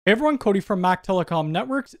Hey everyone, Cody from Mac Telecom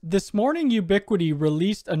Networks. This morning, Ubiquiti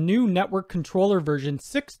released a new network controller version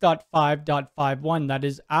 6.5.51 that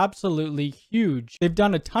is absolutely huge. They've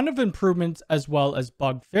done a ton of improvements as well as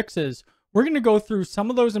bug fixes. We're going to go through some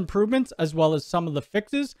of those improvements as well as some of the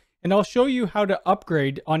fixes, and I'll show you how to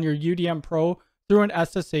upgrade on your UDM Pro through an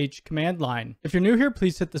SSH command line. If you're new here,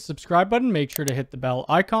 please hit the subscribe button. Make sure to hit the bell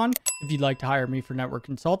icon. If you'd like to hire me for network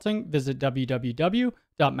consulting, visit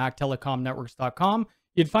www.mactelecomnetworks.com.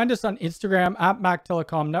 You'd find us on Instagram at Mac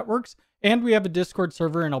Telecom Networks, and we have a Discord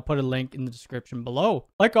server, and I'll put a link in the description below.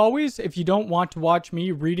 Like always, if you don't want to watch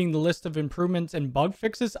me reading the list of improvements and bug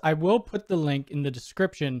fixes, I will put the link in the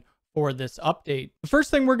description for this update. The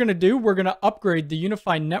first thing we're going to do, we're going to upgrade the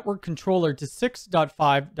Unifi network controller to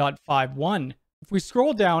 6.5.51. If we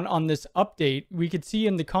scroll down on this update, we could see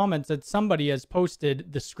in the comments that somebody has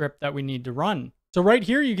posted the script that we need to run. So right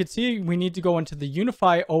here, you can see we need to go into the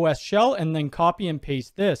Unifi OS shell and then copy and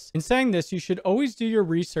paste this. In saying this, you should always do your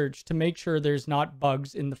research to make sure there's not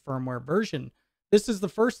bugs in the firmware version. This is the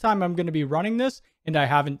first time I'm going to be running this, and I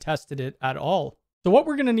haven't tested it at all. So what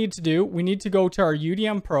we're going to need to do, we need to go to our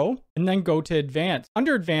UDM Pro and then go to Advanced.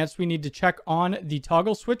 Under Advanced, we need to check on the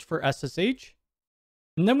toggle switch for SSH.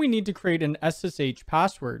 And then we need to create an SSH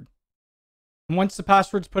password. And once the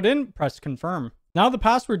password's put in, press Confirm. Now the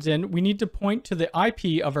password's in, we need to point to the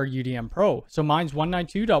IP of our UDM Pro. So mine's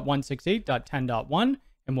 192.168.10.1,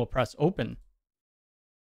 and we'll press Open.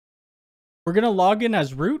 We're going to log in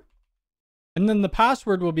as root, and then the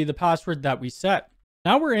password will be the password that we set.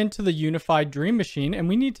 Now we're into the Unifi Dream Machine, and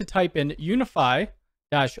we need to type in Unifi-OS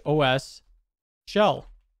shell.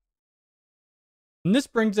 And this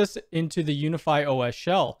brings us into the Unifi OS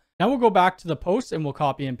shell. Now we'll go back to the post, and we'll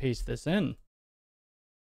copy and paste this in.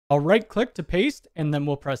 I'll right click to paste, and then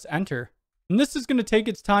we'll press enter. And this is going to take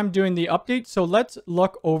its time doing the update, so let's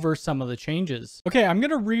look over some of the changes. Okay, I'm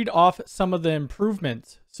going to read off some of the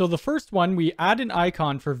improvements. So the first one, we add an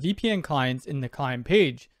icon for VPN clients in the client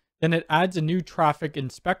page. Then it adds a new traffic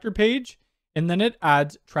inspector page, and then it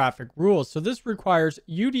adds traffic rules. So this requires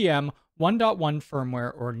UDM 1.1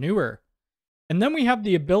 firmware or newer. And then we have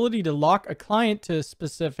the ability to lock a client to a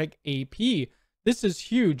specific AP. This is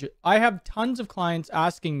huge. I have tons of clients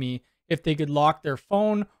asking me if they could lock their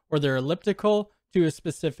phone or their elliptical to a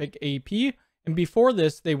specific AP. And before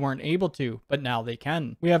this, they weren't able to, but now they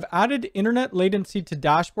can. We have added internet latency to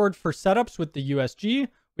dashboard for setups with the USG.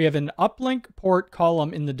 We have an uplink port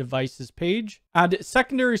column in the devices page. Add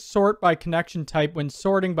secondary sort by connection type when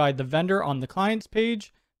sorting by the vendor on the client's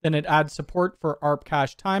page. Then it adds support for ARP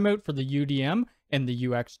cache timeout for the UDM and the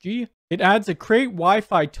UXG. It adds a create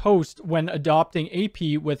Wi-Fi toast when adopting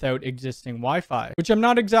AP without existing Wi-Fi, which I'm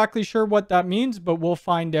not exactly sure what that means, but we'll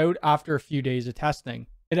find out after a few days of testing.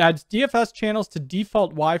 It adds DFS channels to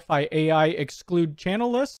default Wi-Fi AI exclude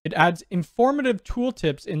channel list. It adds informative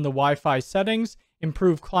tooltips in the Wi-Fi settings,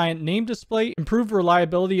 improve client name display, improve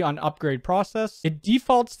reliability on upgrade process. It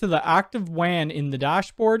defaults to the active WAN in the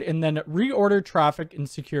dashboard, and then reorder traffic in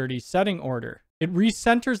security setting order. It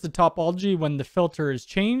recenters the topology when the filter is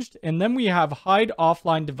changed, and then we have hide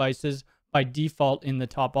offline devices by default in the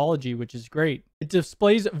topology, which is great. It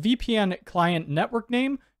displays VPN client network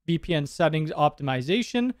name, VPN settings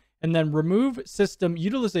optimization, and then remove system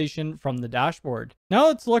utilization from the dashboard. Now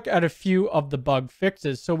let's look at a few of the bug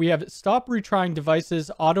fixes. So we have stop retrying devices,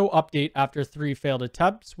 auto update after 3 failed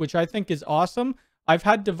attempts, which I think is awesome. I've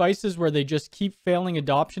had devices where they just keep failing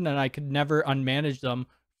adoption and I could never unmanage them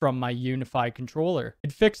from my Unifi controller.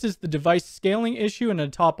 It fixes the device scaling issue in a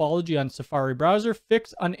topology on Safari browser.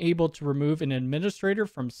 Fix unable to remove an administrator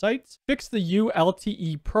from sites. Fix the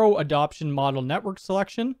ULTE Pro adoption model network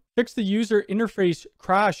selection. Fix the user interface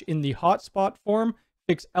crash in the hotspot form.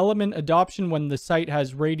 Fix element adoption when the site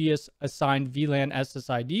has radius assigned VLAN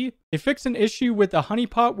SSID. They fix an issue with a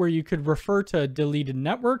honeypot where you could refer to a deleted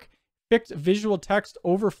network. Fix visual text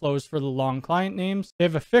overflows for the long client names. They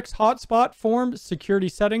have a fixed hotspot form security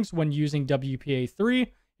settings when using WPA3.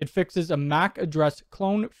 It fixes a MAC address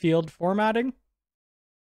clone field formatting,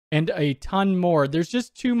 and a ton more. There's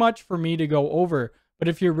just too much for me to go over, but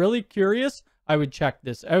if you're really curious, I would check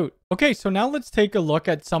this out. Okay, so now let's take a look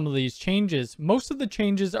at some of these changes. Most of the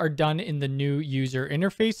changes are done in the new user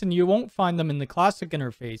interface, and you won't find them in the classic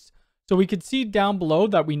interface. So we could see down below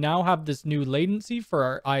that we now have this new latency for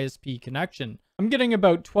our ISP connection. I'm getting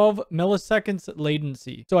about 12 milliseconds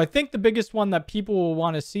latency. So I think the biggest one that people will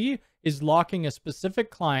want to see is locking a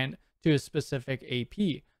specific client to a specific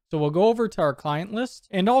AP. So we'll go over to our client list,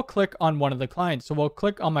 and I'll click on one of the clients. So we'll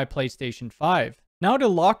click on my PlayStation 5. Now to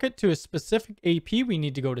lock it to a specific AP, we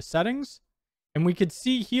need to go to settings, and we could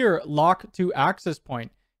see here lock to access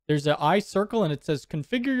point. there's an eye circle and it says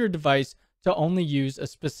configure your device to only use a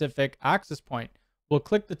specific access point. We'll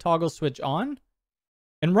click the toggle switch on.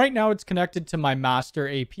 And right now it's connected to my master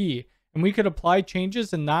AP. And we could apply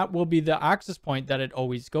changes and that will be the access point that it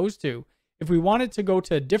always goes to. If we wanted to go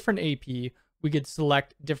to a different AP, we could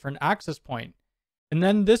select different access point. And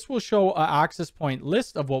then this will show an access point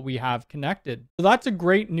list of what we have connected. So that's a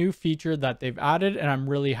great new feature that they've added and I'm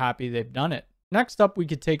really happy they've done it. Next up, we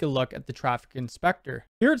could take a look at the traffic inspector.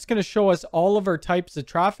 Here it's going to show us all of our types of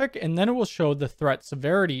traffic and then it will show the threat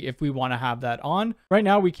severity if we want to have that on. Right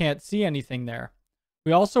now we can't see anything there.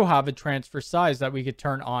 We also have a transfer size that we could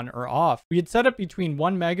turn on or off. We could set it between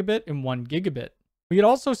 1 megabit and 1 gigabit. We could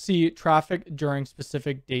also see traffic during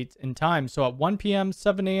specific dates and times. So at 1 p.m.,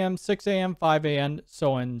 7 a.m., 6 a.m., 5 a.m.,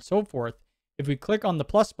 so on and so forth. If we click on the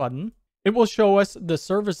plus button, it will show us the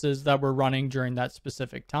services that we're running during that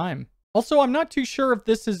specific time. Also, I'm not too sure if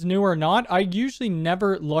this is new or not. I usually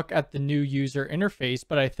never look at the new user interface,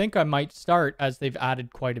 but I think I might start as they've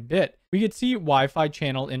added quite a bit. We could see Wi-Fi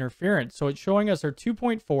channel interference. So it's showing us our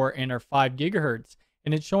 2.4 and our 5 gigahertz,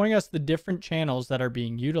 and it's showing us the different channels that are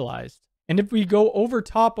being utilized. And if we go over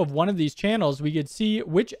top of one of these channels, we could see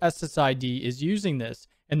which SSID is using this,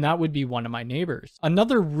 and that would be one of my neighbors.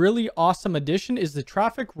 Another really awesome addition is the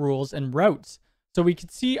traffic rules and routes. So we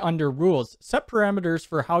could see under rules, set parameters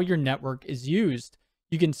for how your network is used.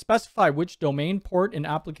 You can specify which domain, port, and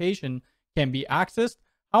application can be accessed,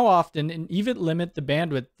 how often, and even limit the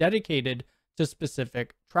bandwidth dedicated to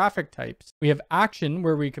specific traffic types. We have action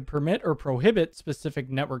where we could permit or prohibit specific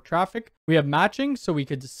network traffic. We have matching, so we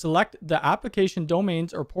could select the application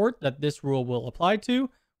domains or port that this rule will apply to.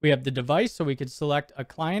 We have the device, so we could select a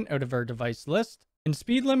client out of our device list. And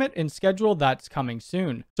speed limit and schedule, that's coming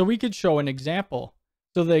soon. So we could show an example.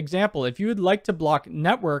 So the example, if you would like to block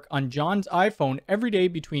network on John's iPhone every day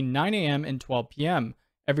between 9 a.m. and 12 p.m.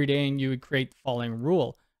 every day, and you would create the following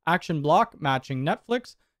rule. Action block, matching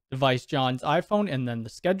Netflix, device John's iPhone, and then the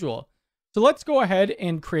schedule. So let's go ahead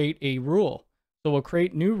and create a rule. So we'll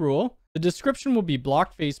create new rule. The description will be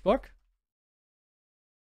block Facebook.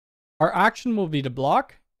 Our action will be to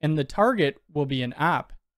block, and the target will be an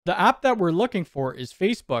app. The app that we're looking for is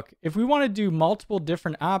Facebook. If we want to do multiple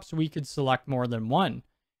different apps, we could select more than one.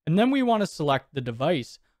 And then we want to select the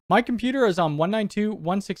device. My computer is on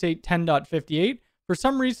 192.168.10.58. For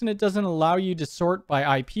some reason, it doesn't allow you to sort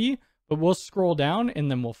by IP, but we'll scroll down and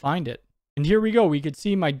then we'll find it. And here we go. We could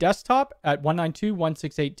see my desktop at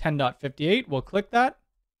 192.168.10.58. We'll click that.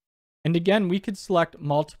 And again, we could select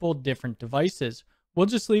multiple different devices. We'll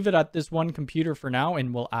just leave it at this one computer for now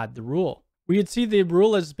and we'll add the rule. We could see the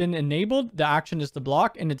rule has been enabled. The action is to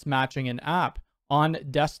block and it's matching an app on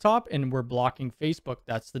desktop and we're blocking Facebook.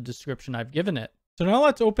 That's the description I've given it. So now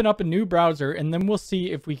let's open up a new browser and then we'll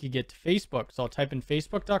see if we could get to Facebook. So I'll type in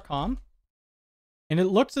facebook.com and it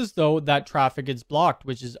looks as though that traffic is blocked,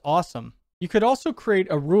 which is awesome. You could also create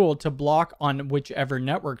a rule to block on whichever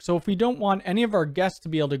network. So if we don't want any of our guests to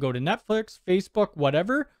be able to go to Netflix, Facebook,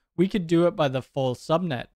 whatever, we could do it by the full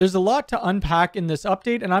subnet. There's a lot to unpack in this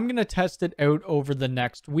update and I'm going to test it out over the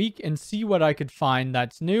next week and see what I could find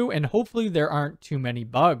that's new, and hopefully there aren't too many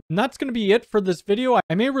bugs. And that's going to be it for this video.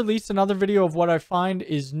 I may release another video of what I find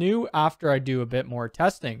is new after I do a bit more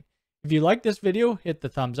testing. If you like this video, hit the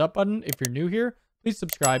thumbs up button. If you're new here, please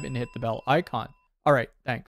subscribe and hit the bell icon. All right, thanks.